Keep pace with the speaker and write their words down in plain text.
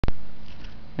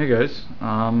Hey guys,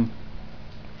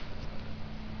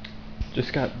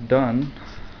 just got done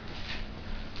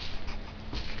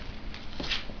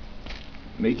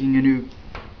making a new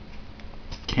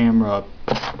camera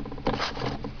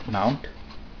mount.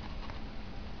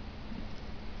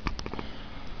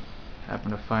 Happened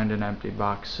to find an empty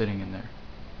box sitting in there.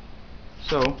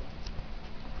 So,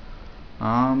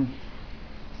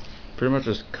 pretty much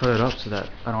just cut it up so that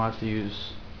I don't have to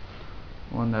use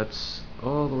one that's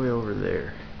all the way over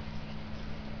there.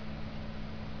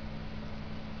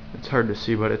 It's hard to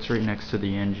see, but it's right next to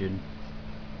the engine.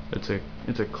 It's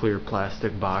a clear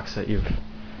plastic box that you've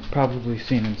probably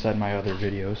seen inside my other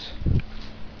videos.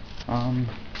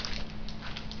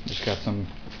 Just got some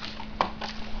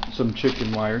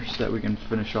chicken wires that we can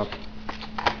finish up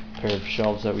a pair of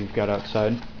shelves that we've got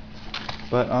outside.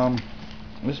 But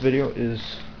this video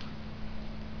is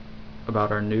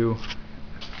about our new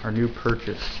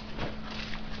purchase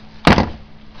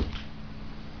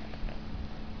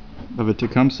of a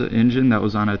Tecumseh engine that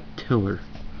was on a tiller.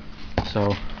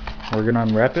 So we're gonna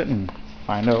unwrap it and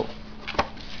find out,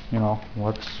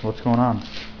 what's going on.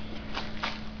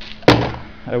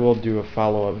 I will do a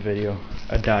follow-up video,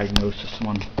 a diagnosis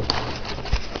one,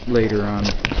 later on.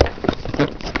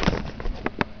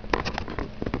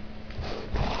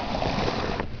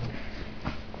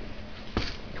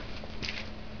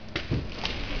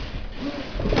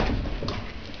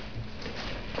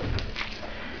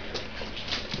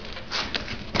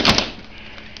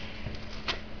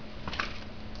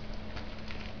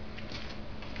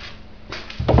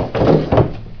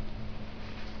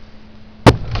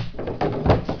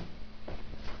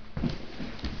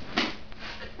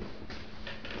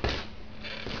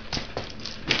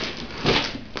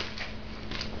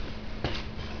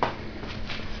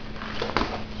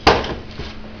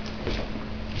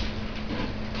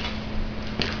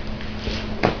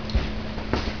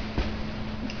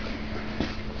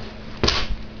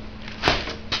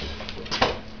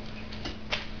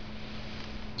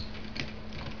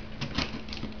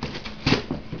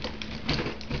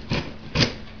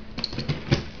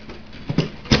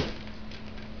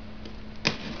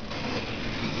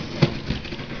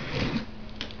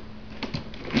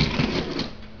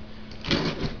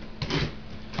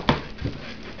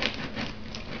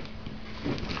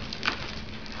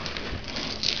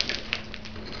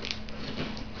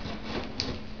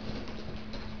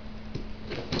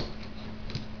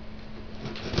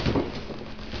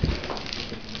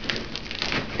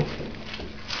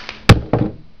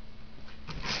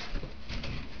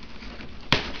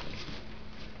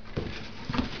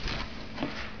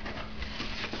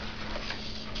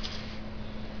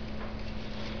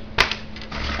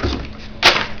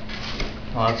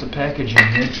 Lots of packaging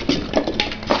here.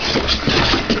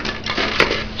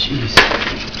 Jeez.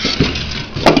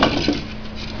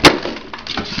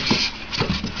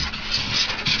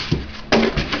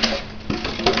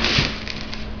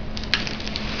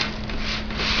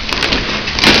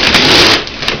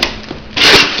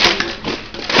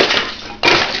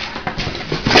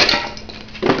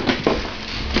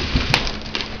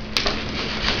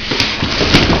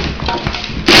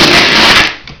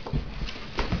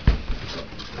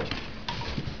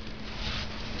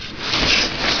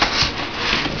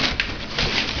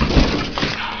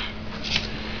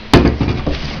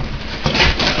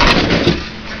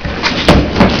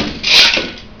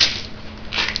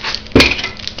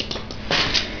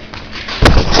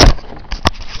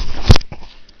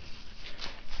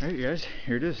 Alright guys,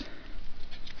 here it is.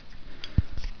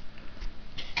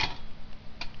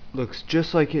 Looks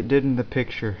just like it did in the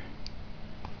picture.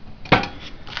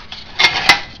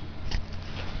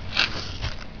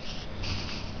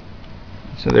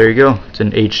 So there you go, it's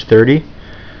an H30.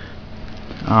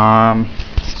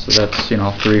 So that's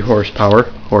 3 horsepower,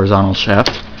 horizontal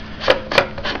shaft.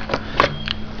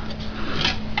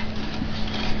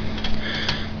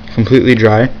 Completely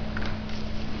dry.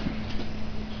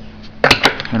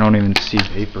 I don't even see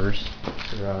vapors,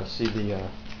 or see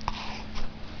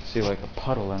like a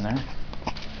puddle in there.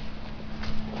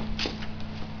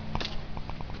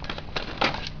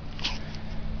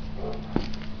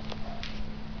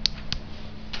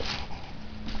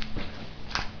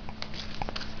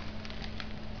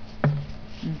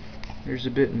 There's a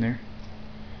bit in there.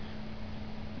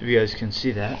 If you guys can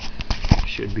see that,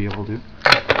 should be able to.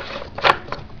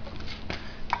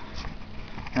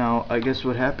 Now, I guess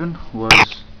what happened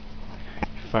was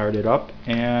fired it up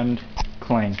and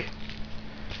clank.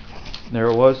 There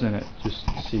it was, and it just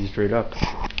seized right up.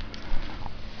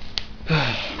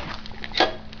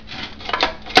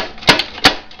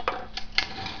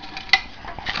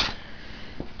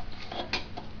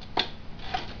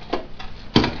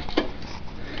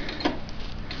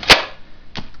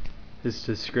 His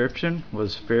description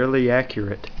was fairly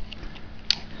accurate.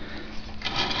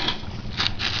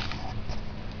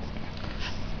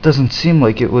 Doesn't seem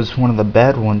like it was one of the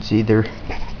bad ones either.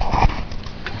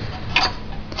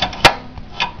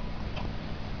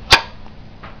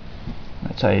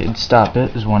 That's how you'd stop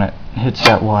it, is when it hits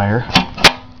that wire.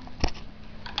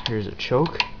 Here's a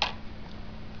choke.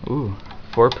 Ooh,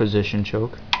 4-position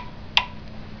choke.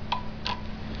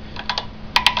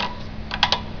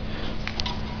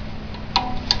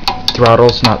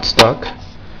 Throttle's not stuck.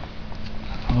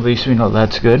 At least we know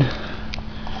that's good.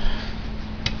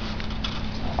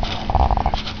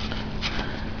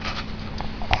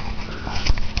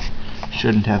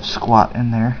 Shouldn't have squat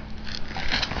in there.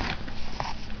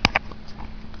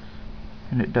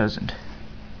 And it doesn't.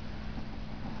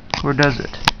 Or does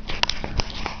it?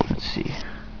 Let's see.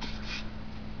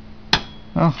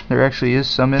 Oh, there actually is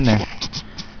some in there.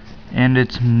 And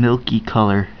it's milky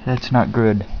color. That's not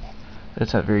good.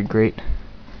 That's not very great.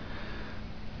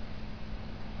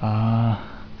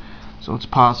 So it's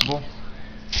possible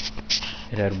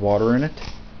it had water in it.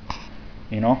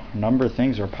 You know, a number of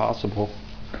things are possible.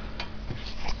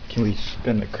 Can we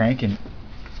spin the crank in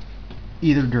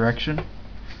either direction?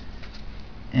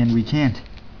 And we can't.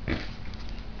 It's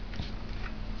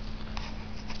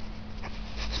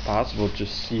possible it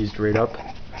just seized right up.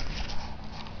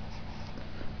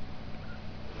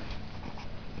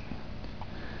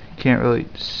 Can't really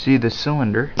see the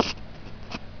cylinder.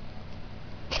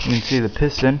 You can see the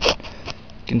piston.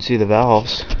 You can see the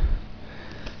valves.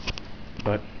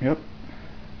 But, yep.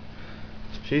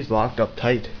 She's locked up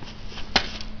tight.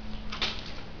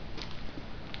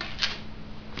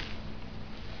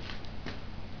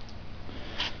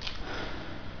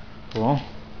 Well,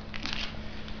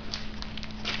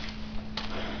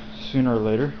 sooner or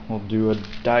later we'll do a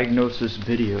diagnosis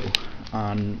video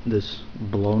on this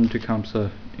blown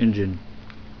Tecumseh engine.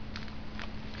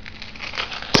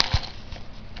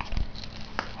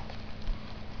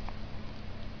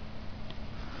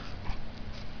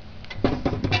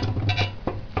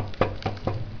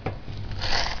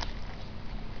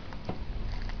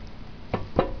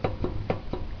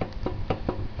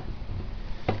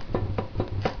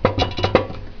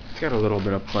 Got a little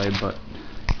bit of play, but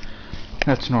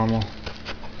that's normal.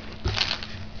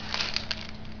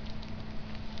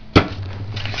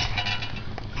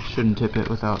 Shouldn't tip it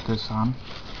without this on.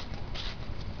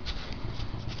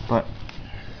 But,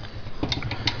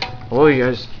 well, you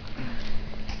guys,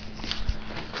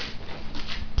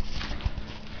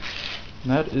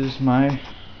 that is my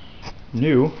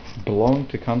new blown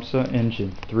Tecumseh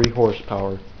engine, 3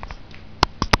 horsepower,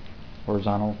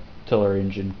 horizontal tiller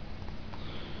engine.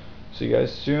 See you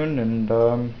guys soon,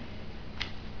 and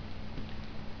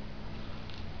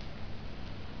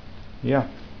yeah,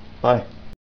 bye.